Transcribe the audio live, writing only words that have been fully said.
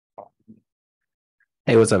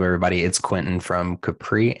Hey, what's up, everybody? It's Quentin from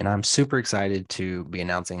Capri, and I'm super excited to be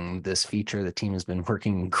announcing this feature. The team has been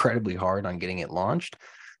working incredibly hard on getting it launched.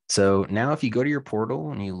 So now, if you go to your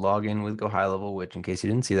portal and you log in with Go High Level, which in case you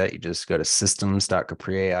didn't see that, you just go to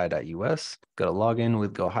systems.capriai.us, go to login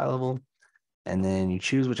with Go High Level, and then you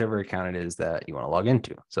choose whichever account it is that you want to log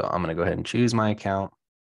into. So I'm going to go ahead and choose my account,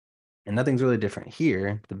 and nothing's really different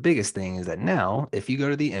here. The biggest thing is that now, if you go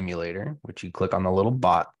to the emulator, which you click on the little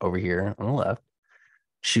bot over here on the left,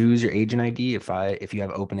 choose your agent ID. If you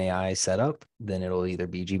have OpenAI set up, then it'll either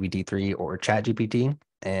be GPT-3 or ChatGPT.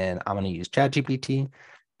 And I'm going to use ChatGPT.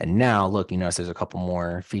 And now look, you notice there's a couple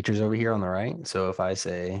more features over here on the right. So if I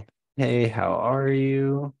say, hey, how are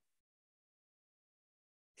you?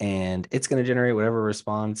 And it's going to generate whatever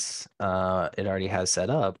response it already has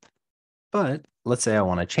set up. But let's say I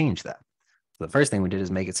want to change that. So the first thing we did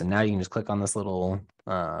is make it so now you can just click on this little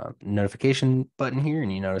notification button here,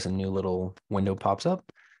 and you notice a new little window pops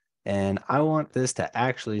up. And I want this to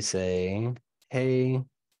actually say, hey,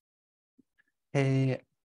 hey,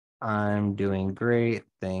 I'm doing great.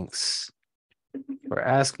 Thanks for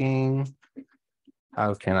asking.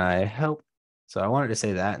 How can I help? So I wanted to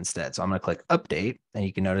say that instead. So I'm going to click update, and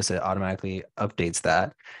you can notice it automatically updates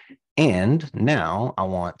that. And now I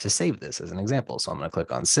want to save this as an example. So I'm going to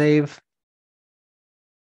click on save.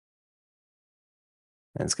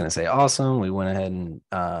 And it's going to say, awesome. We went ahead and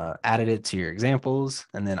added it to your examples.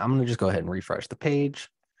 And then I'm going to just go ahead and refresh the page.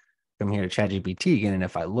 Come here to ChatGPT again. And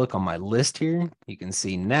if I look on my list here, you can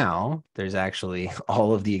see now there's actually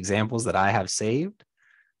all of the examples that I have saved.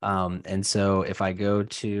 And so if I go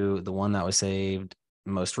to the one that was saved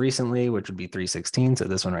most recently, which would be 316, so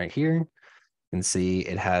this one right here, you can see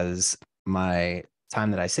it has my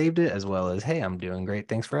time that I saved it, as well as, hey, I'm doing great.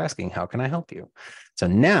 Thanks for asking. How can I help you? So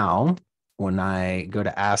now when I go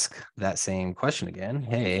to ask that same question again,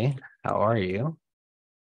 hey, how are you?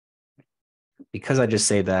 Because I just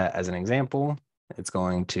saved that as an example, it's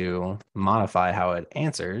going to modify how it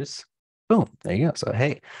answers. Boom, there you go. So,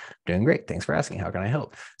 hey, doing great. Thanks for asking. How can I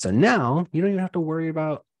help? So now you don't even have to worry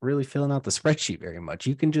about really filling out the spreadsheet very much.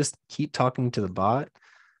 You can just keep talking to the bot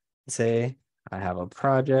and say, I have a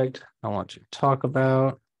project I want you to talk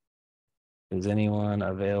about. Is anyone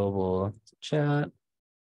available to chat?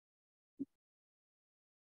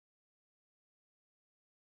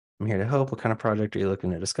 I'm here to help. What kind of project are you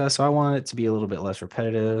looking to discuss? So I want it to be a little bit less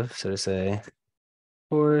repetitive. So to say, of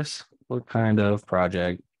course, what kind of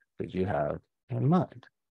project did you have in mind?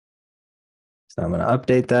 So I'm going to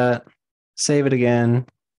update that, save it again.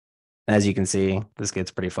 As you can see, this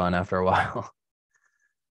gets pretty fun after a while.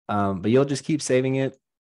 But you'll just keep saving it.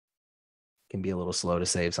 Can be a little slow to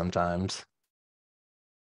save sometimes.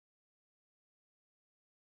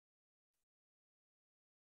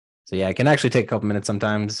 So yeah, it can actually take a couple minutes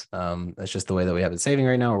sometimes. That's just the way that we have it saving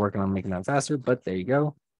right now. We're working on making that faster, but there you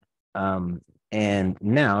go. And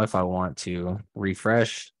now if I want to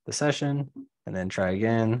refresh the session and then try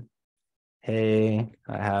again, hey,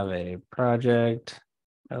 I have a project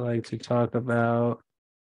I like to talk about.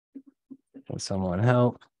 Can someone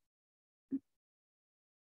help?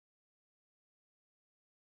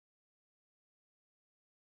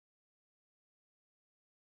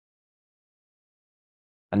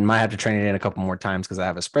 I might have to train it in a couple more times because I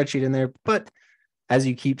have a spreadsheet in there. But as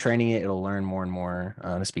you keep training it, it'll learn more and more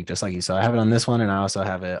to speak just like you. So I have it on this one, and I also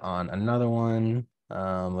have it on another one,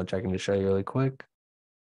 which I can just show you really quick.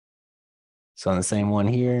 So on the same one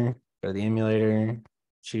here, go to the emulator,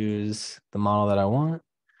 choose the model that I want,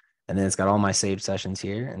 and then it's got all my saved sessions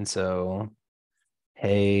here. And so,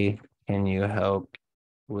 hey, can you help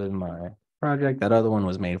with my project? That other one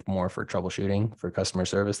was made more for troubleshooting for customer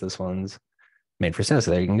service. This one's made for sales.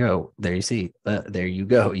 So there you can go. There you see. There you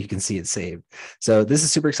go. You can see it saved. So this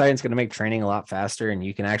is super exciting. It's going to make training a lot faster, and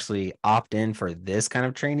you can actually opt in for this kind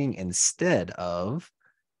of training instead of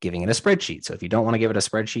giving it a spreadsheet. So if you don't want to give it a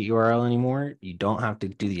spreadsheet URL anymore, you don't have to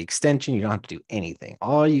do the extension. You don't have to do anything.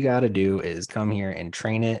 All you got to do is come here and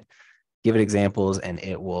train it, give it examples, and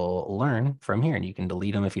it will learn from here. And you can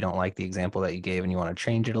delete them if you don't like the example that you gave and you want to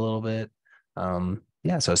change it a little bit.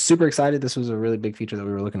 Yeah, so super excited. This was a really big feature that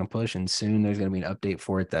we were looking to push, and soon there's going to be an update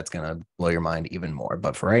for it that's going to blow your mind even more.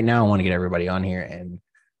 But for right now, I want to get everybody on here and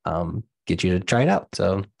get you to try it out.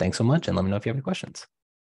 So thanks so much, and let me know if you have any questions.